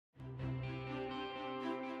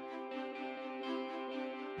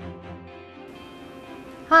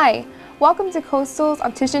Hi, welcome to Coastal's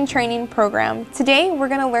Optician Training Program. Today we're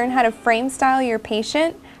going to learn how to frame style your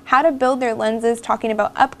patient, how to build their lenses, talking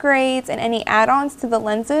about upgrades and any add-ons to the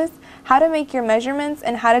lenses, how to make your measurements,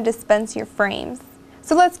 and how to dispense your frames.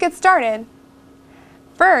 So let's get started.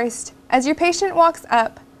 First, as your patient walks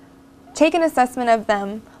up, take an assessment of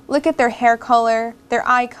them. Look at their hair color, their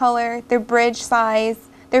eye color, their bridge size,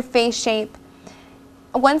 their face shape.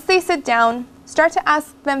 Once they sit down, start to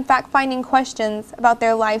ask them fact-finding questions about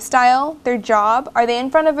their lifestyle, their job. Are they in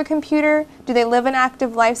front of a computer? Do they live an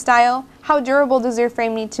active lifestyle? How durable does their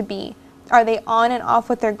frame need to be? Are they on and off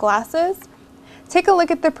with their glasses? Take a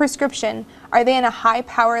look at the prescription. Are they in a high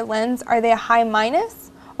power lens? Are they a high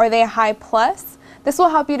minus? Or are they a high plus? This will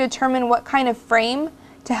help you determine what kind of frame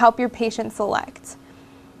to help your patient select.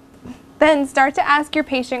 Then start to ask your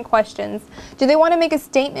patient questions. Do they want to make a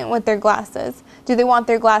statement with their glasses? Do they want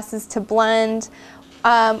their glasses to blend?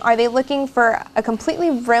 Are they looking for a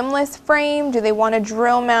completely rimless frame? Do they want a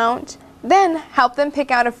drill mount? Then help them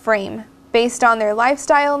pick out a frame based on their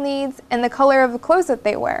lifestyle needs and the color of the clothes that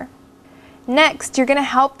they wear. Next, you're going to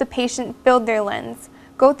help the patient build their lens.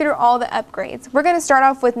 Go through all the upgrades. We're going to start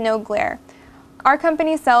off with no glare. Our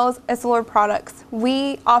company sells Essilor products.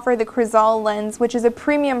 We offer the Crizal lens, which is a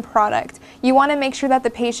premium product. You want to make sure that the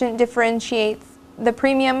patient differentiates the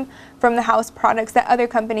premium from the house products that other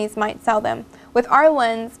companies might sell them. With our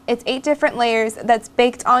lens, it's 8 different layers that's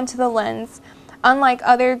baked onto the lens, unlike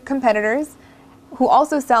other competitors who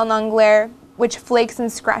also sell non-glare, which flakes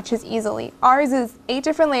and scratches easily. Ours is 8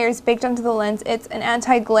 different layers baked onto the lens. It's an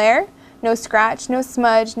anti-glare, no scratch, no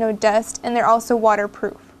smudge, no dust, and they're also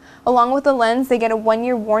waterproof. Along with the lens, they get a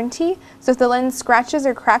 1-year warranty, so if the lens scratches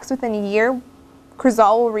or cracks within a year,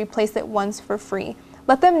 Crizal will replace it once for free.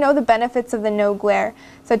 Let them know the benefits of the no glare,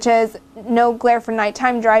 such as no glare for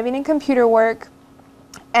nighttime driving and computer work,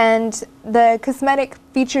 and the cosmetic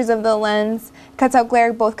features of the lens cuts out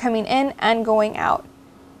glare both coming in and going out.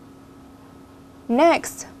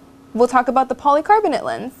 Next, we'll talk about the polycarbonate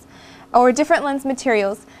lens, or different lens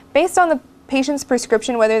materials. Based on the patient's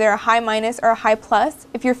prescription, whether they're a high minus or a high plus,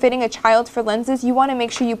 if you're fitting a child for lenses, you want to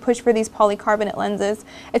make sure you push for these polycarbonate lenses.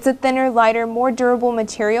 It's a thinner, lighter, more durable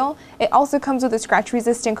material. It also comes with a scratch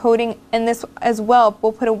resistant coating, and this as well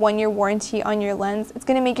will put a 1-year warranty on your lens. It's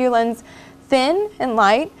going to make your lens thin and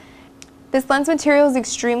light. This lens material is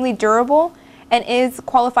extremely durable and is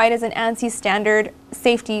qualified as an ANSI standard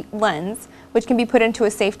safety lens, which can be put into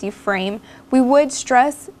a safety frame. We would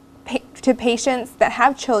stress to patients that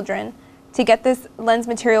have children to get this lens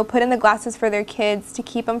material put in the glasses for their kids to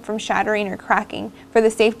keep them from shattering or cracking for the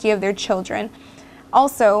safety of their children.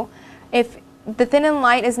 Also, if the thin and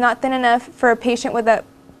light is not thin enough for a patient with a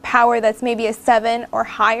power that's maybe a 7 or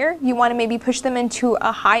higher, you want to maybe push them into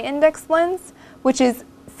a high index lens, which is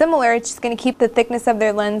similar. It's just going to keep the thickness of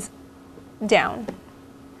their lens down.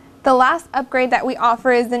 The last upgrade that we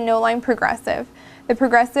offer is the No Line Progressive. The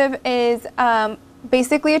Progressive is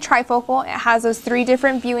basically a trifocal. It has those 3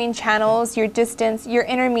 different viewing channels, your distance, your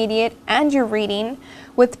intermediate, and your reading.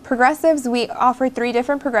 With progressives, we offer 3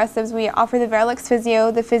 different progressives. We offer the Varilux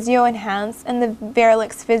Physio, the Physio Enhanced, and the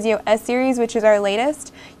Varilux Physio S-Series, which is our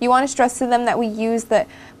latest. You want to stress to them that we use the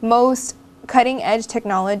most cutting-edge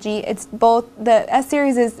technology. It's both, the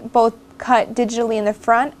S-Series is both cut digitally in the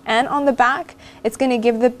front and on the back. It's going to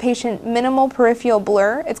give the patient minimal peripheral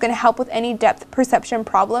blur. It's going to help with any depth perception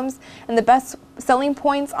problems. And the best selling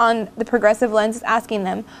points on the progressive lens is asking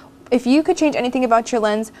them, if you could change anything about your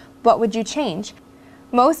lens, what would you change?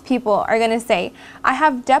 Most people are going to say, I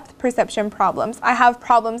have depth perception problems. I have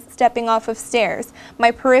problems stepping off of stairs.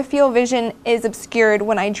 My peripheral vision is obscured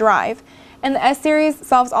when I drive. And the S-Series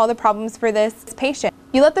solves all the problems for this patient.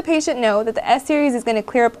 You let the patient know that the S-Series is going to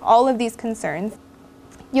clear up all of these concerns.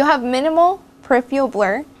 You'll have minimal peripheral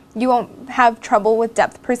blur. You won't have trouble with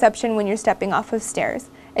depth perception when you're stepping off of stairs.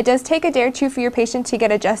 It does take a day or 2 for your patient to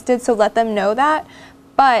get adjusted, so let them know that.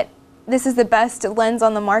 But this is the best lens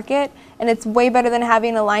on the market, and it's way better than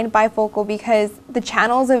having a lined bifocal because the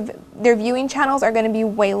channels of their viewing channels are going to be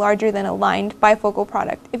way larger than a lined bifocal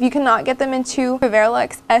product. If you cannot get them into a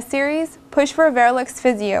Varilux S-Series, push for a Varilux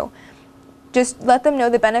Physio. Just let them know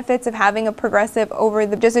the benefits of having a progressive over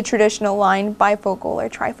just a traditional lined bifocal or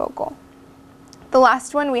trifocal. The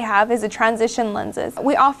last one we have is the transition lenses.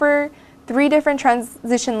 We offer 3 different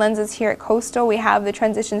transition lenses here at Coastal. We have the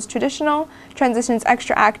Transitions Traditional, Transitions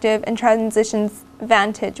Extra Active, and Transitions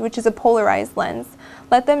Vantage, which is a polarized lens.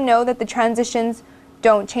 Let them know that the transitions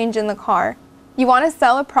don't change in the car. You want to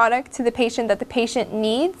sell a product to the patient that the patient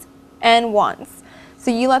needs and wants. So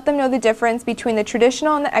you let them know the difference between the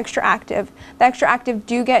traditional and the extra active. The extra active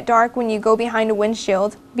do get dark when you go behind a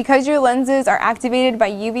windshield. Because your lenses are activated by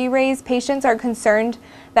UV rays, patients are concerned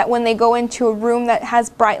that when they go into a room that has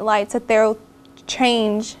bright lights that they'll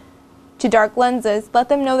change to dark lenses. Let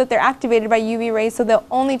them know that they're activated by UV rays, so they'll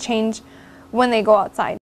only change when they go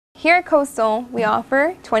outside. Here at Coastal, we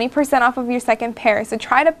offer 20% off of your second pair, so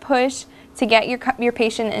try to push to get your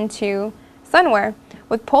patient into sunwear.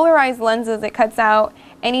 With polarized lenses, it cuts out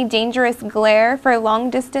any dangerous glare for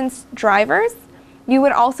long-distance drivers.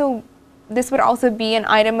 This would also be an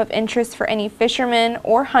item of interest for any fishermen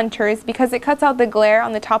or hunters because it cuts out the glare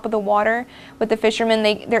on the top of the water. With the fishermen,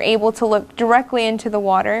 they're able to look directly into the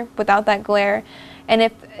water without that glare. And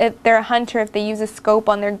if they're a hunter, if they use a scope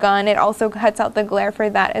on their gun, it also cuts out the glare for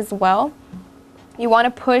that as well. You want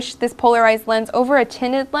to push this polarized lens over a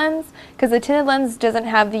tinted lens because the tinted lens doesn't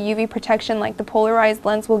have the UV protection like the polarized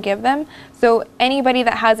lens will give them. So anybody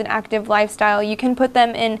that has an active lifestyle, you can put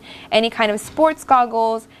them in any kind of sports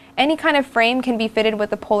goggles. Any kind of frame can be fitted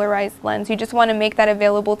with a polarized lens. You just want to make that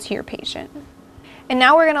available to your patient. And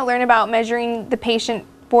now we're going to learn about measuring the patient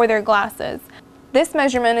for their glasses. This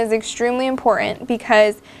measurement is extremely important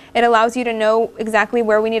because it allows you to know exactly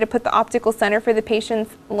where we need to put the optical center for the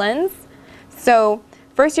patient's lens. So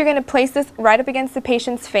first you're going to place this right up against the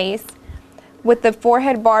patient's face with the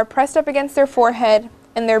forehead bar pressed up against their forehead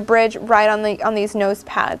and their bridge right on these nose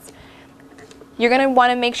pads. You're going to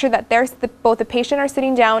want to make sure that both the patient are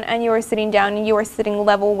sitting down and you are sitting down and you are sitting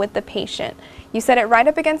level with the patient. You set it right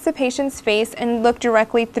up against the patient's face and look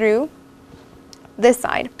directly through this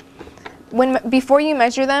side. Before you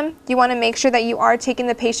measure them, you want to make sure that you are taking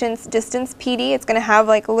the patient's distance PD. It's going to have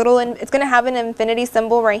it's going to have an infinity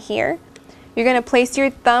symbol right here. You're going to place your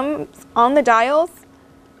thumbs on the dials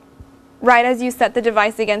right as you set the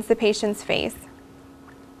device against the patient's face.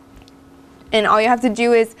 And all you have to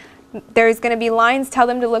do is, there's going to be lines, tell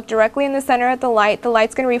them to look directly in the center at the light. The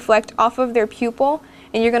light's going to reflect off of their pupil,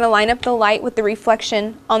 and you're going to line up the light with the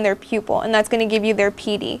reflection on their pupil, and that's going to give you their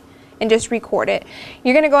PD, and just record it.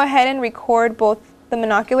 You're going to go ahead and record both the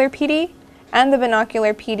monocular PD and the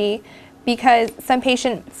binocular PD because some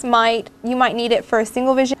patients you might need it for a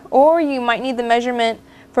single vision, or you might need the measurement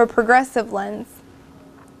for a progressive lens.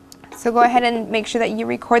 So go ahead and make sure that you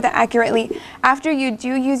record that accurately. After you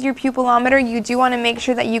do use your pupillometer, you do want to make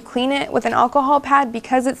sure that you clean it with an alcohol pad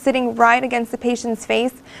because it's sitting right against the patient's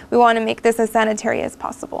face. We want to make this as sanitary as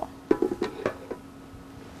possible.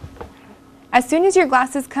 As soon as your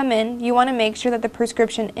glasses come in, you want to make sure that the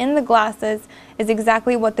prescription in the glasses is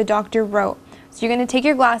exactly what the doctor wrote. So you're going to take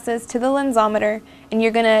your glasses to the lensometer and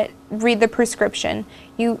you're going to read the prescription.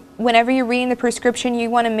 Whenever you're reading the prescription, you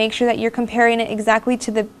want to make sure that you're comparing it exactly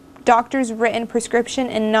to the doctor's written prescription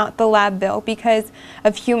and not the lab bill because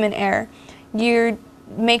of human error. You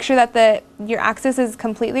make sure that your axis is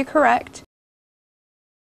completely correct.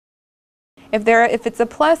 If it's a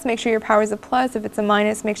plus, make sure your power is a plus. If it's a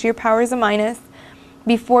minus, make sure your power is a minus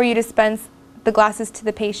before you dispense the glasses to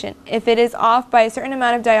the patient. If it is off by a certain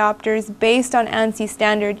amount of diopters based on ANSI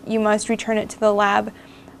standard, you must return it to the lab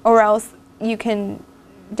or else you can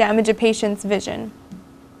damage a patient's vision.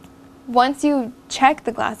 Once you check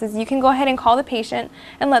the glasses, you can go ahead and call the patient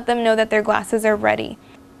and let them know that their glasses are ready.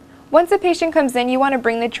 Once the patient comes in, you want to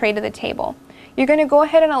bring the tray to the table. You're going to go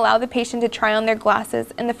ahead and allow the patient to try on their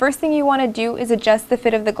glasses, and the first thing you want to do is adjust the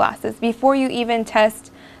fit of the glasses before you even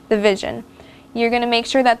test the vision. You're going to make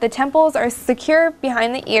sure that the temples are secure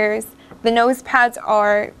behind the ears, the nose pads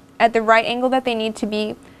are at the right angle that they need to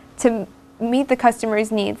be to meet the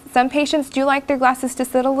customer's needs. Some patients do like their glasses to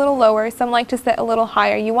sit a little lower, some like to sit a little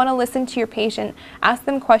higher. You want to listen to your patient, ask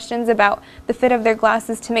them questions about the fit of their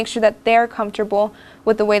glasses to make sure that they're comfortable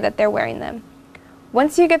with the way that they're wearing them.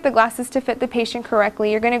 Once you get the glasses to fit the patient correctly,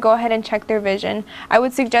 you're going to go ahead and check their vision. I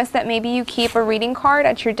would suggest that maybe you keep a reading card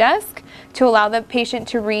at your desk to allow the patient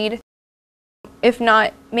to read. If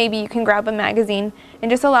not, maybe you can grab a magazine and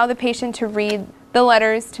just allow the patient to read the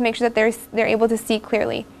letters to make sure that they're able to see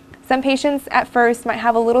clearly. Some patients at first might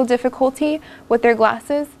have a little difficulty with their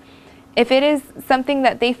glasses. If it is something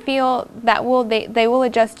that they feel that they will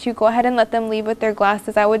adjust to, go ahead and let them leave with their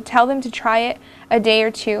glasses. I would tell them to try it a day or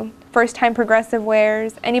two. First-time progressive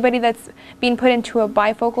wearers, anybody that's being put into a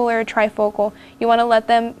bifocal or a trifocal, you want to let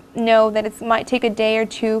them know that it might take a day or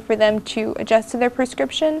two for them to adjust to their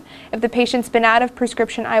prescription. If the patient's been out of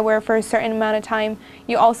prescription eyewear for a certain amount of time,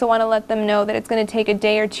 you also want to let them know that it's going to take a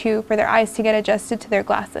day or two for their eyes to get adjusted to their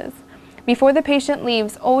glasses. Before the patient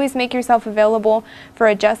leaves, always make yourself available for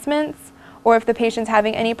adjustments, or if the patient's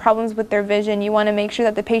having any problems with their vision, you want to make sure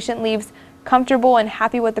that the patient leaves comfortable and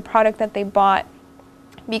happy with the product that they bought.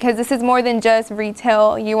 because this is more than just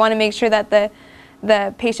retail. You want to make sure that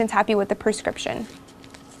the patient's happy with the prescription.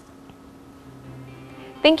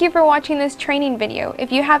 Thank you for watching this training video.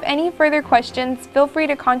 If you have any further questions, feel free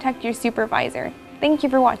to contact your supervisor. Thank you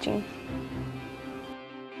for watching.